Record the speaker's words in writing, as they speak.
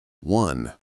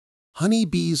1.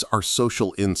 Honeybees are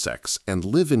social insects and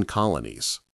live in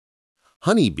colonies.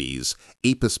 Honeybees,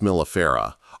 Apis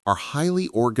mellifera, are highly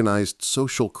organized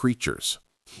social creatures.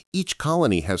 Each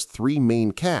colony has three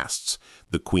main castes: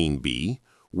 the queen bee,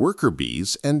 worker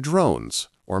bees, and drones,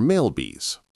 or male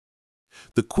bees.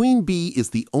 The queen bee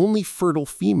is the only fertile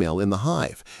female in the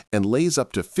hive and lays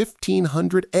up to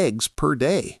 1,500 eggs per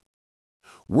day.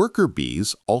 Worker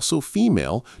bees, also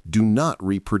female, do not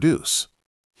reproduce.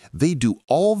 They do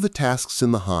all the tasks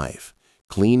in the hive: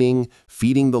 cleaning,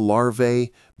 feeding the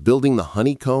larvae, building the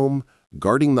honeycomb,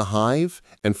 guarding the hive,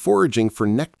 and foraging for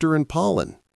nectar and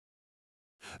pollen.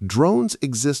 Drones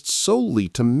exist solely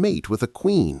to mate with a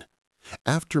queen.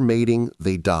 After mating,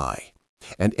 they die,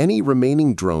 and any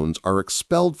remaining drones are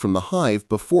expelled from the hive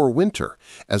before winter,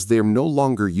 as they are no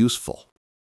longer useful.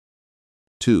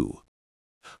 2.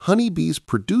 Honeybees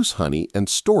produce honey and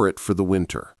store it for the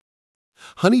winter.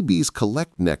 Honeybees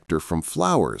collect nectar from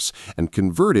flowers and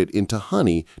convert it into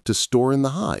honey to store in the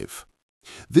hive.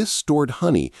 This stored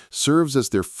honey serves as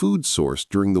their food source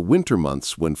during the winter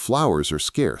months when flowers are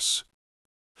scarce.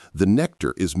 The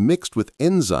nectar is mixed with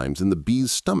enzymes in the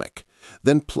bee's stomach,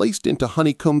 then placed into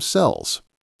honeycomb cells.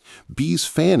 Bees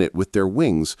fan it with their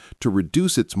wings to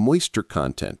reduce its moisture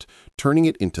content, turning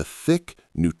it into thick,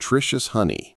 nutritious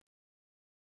honey.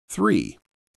 3.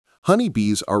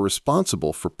 Honeybees are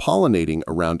responsible for pollinating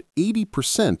around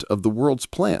 80% of the world's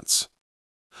plants.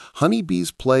 Honeybees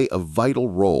play a vital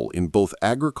role in both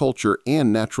agriculture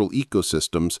and natural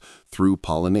ecosystems through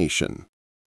pollination.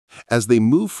 As they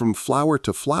move from flower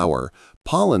to flower,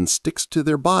 pollen sticks to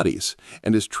their bodies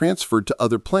and is transferred to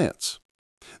other plants.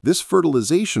 This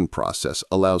fertilization process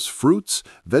allows fruits,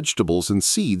 vegetables, and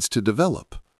seeds to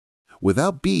develop.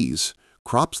 Without bees,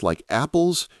 crops like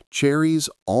apples, cherries,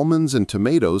 almonds, and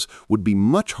tomatoes would be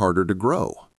much harder to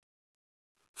grow.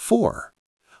 4.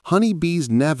 Honeybees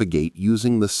navigate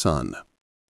using the sun.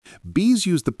 Bees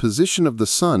use the position of the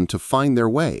sun to find their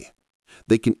way.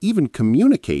 They can even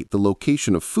communicate the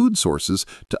location of food sources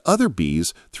to other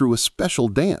bees through a special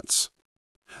dance.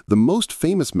 The most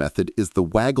famous method is the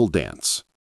waggle dance.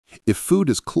 If food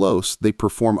is close, they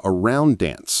perform a round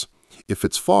dance. If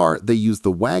it's far, they use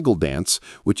the waggle dance,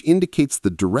 which indicates the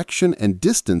direction and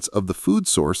distance of the food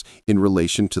source in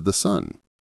relation to the sun.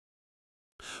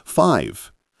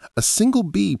 5. A single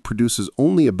bee produces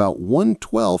only about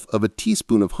 1/12 of a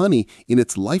teaspoon of honey in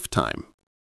its lifetime.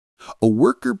 A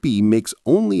worker bee makes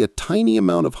only a tiny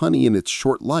amount of honey in its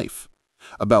short life,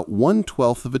 about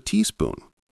 1/12 of a teaspoon.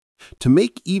 To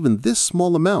make even this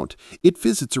small amount, it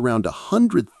visits around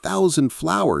 100,000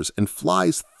 flowers and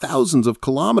flies thousands of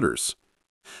kilometers.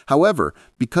 However,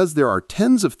 because there are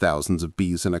tens of thousands of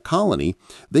bees in a colony,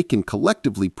 they can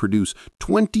collectively produce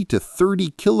 20 to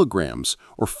 30 kilograms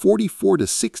or 44 to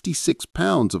 66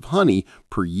 pounds of honey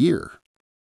per year.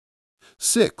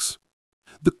 6.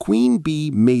 The queen bee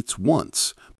mates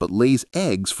once, but lays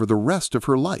eggs for the rest of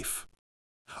her life.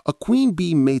 A queen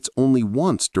bee mates only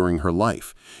once during her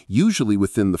life, usually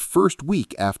within the first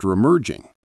week after emerging.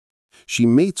 She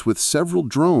mates with several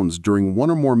drones during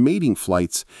one or more mating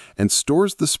flights and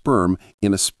stores the sperm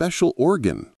in a special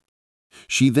organ.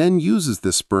 She then uses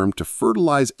this sperm to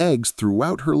fertilize eggs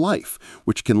throughout her life,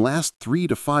 which can last 3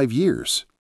 to 5 years.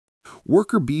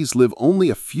 Worker bees live only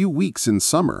a few weeks in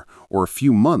summer or a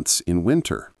few months in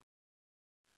winter.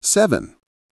 7.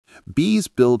 Bees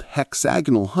build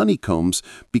hexagonal honeycombs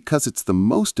because it's the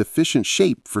most efficient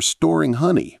shape for storing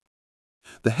honey.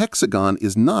 The hexagon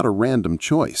is not a random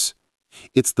choice.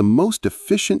 It's the most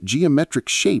efficient geometric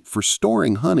shape for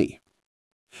storing honey.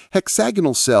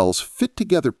 Hexagonal cells fit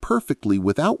together perfectly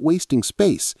without wasting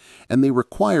space, and they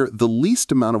require the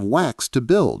least amount of wax to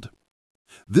build.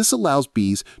 This allows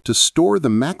bees to store the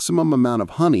maximum amount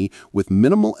of honey with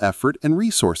minimal effort and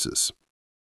resources.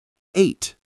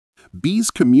 8.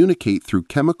 Bees communicate through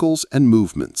chemicals and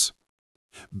movements.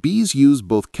 Bees use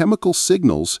both chemical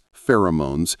signals,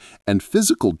 pheromones, and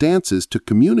physical dances to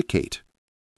communicate.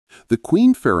 The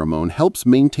queen pheromone helps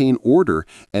maintain order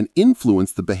and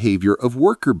influence the behavior of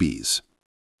worker bees.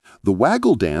 The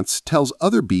waggle dance tells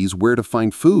other bees where to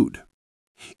find food.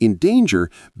 In danger,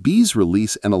 bees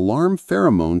release an alarm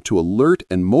pheromone to alert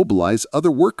and mobilize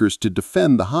other workers to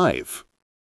defend the hive.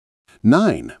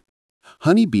 9.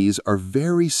 Honeybees are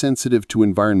very sensitive to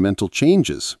environmental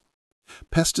changes.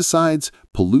 Pesticides,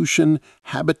 pollution,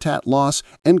 habitat loss,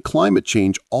 and climate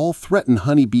change all threaten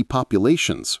honeybee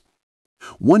populations.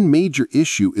 One major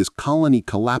issue is colony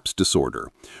collapse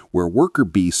disorder, where worker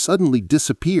bees suddenly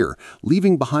disappear,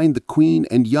 leaving behind the queen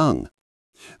and young.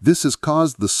 This has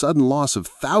caused the sudden loss of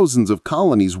thousands of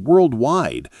colonies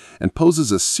worldwide and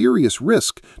poses a serious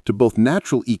risk to both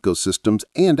natural ecosystems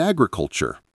and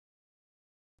agriculture.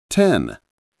 10.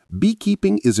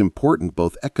 Beekeeping is important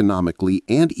both economically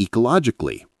and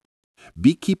ecologically.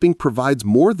 Beekeeping provides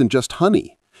more than just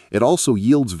honey. It also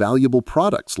yields valuable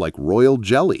products like royal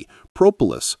jelly,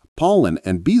 propolis, pollen,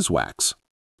 and beeswax.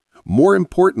 More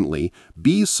importantly,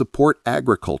 bees support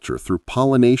agriculture through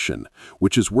pollination,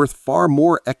 which is worth far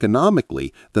more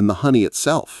economically than the honey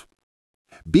itself.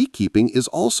 Beekeeping is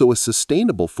also a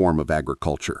sustainable form of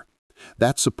agriculture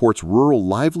that supports rural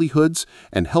livelihoods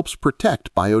and helps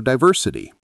protect biodiversity.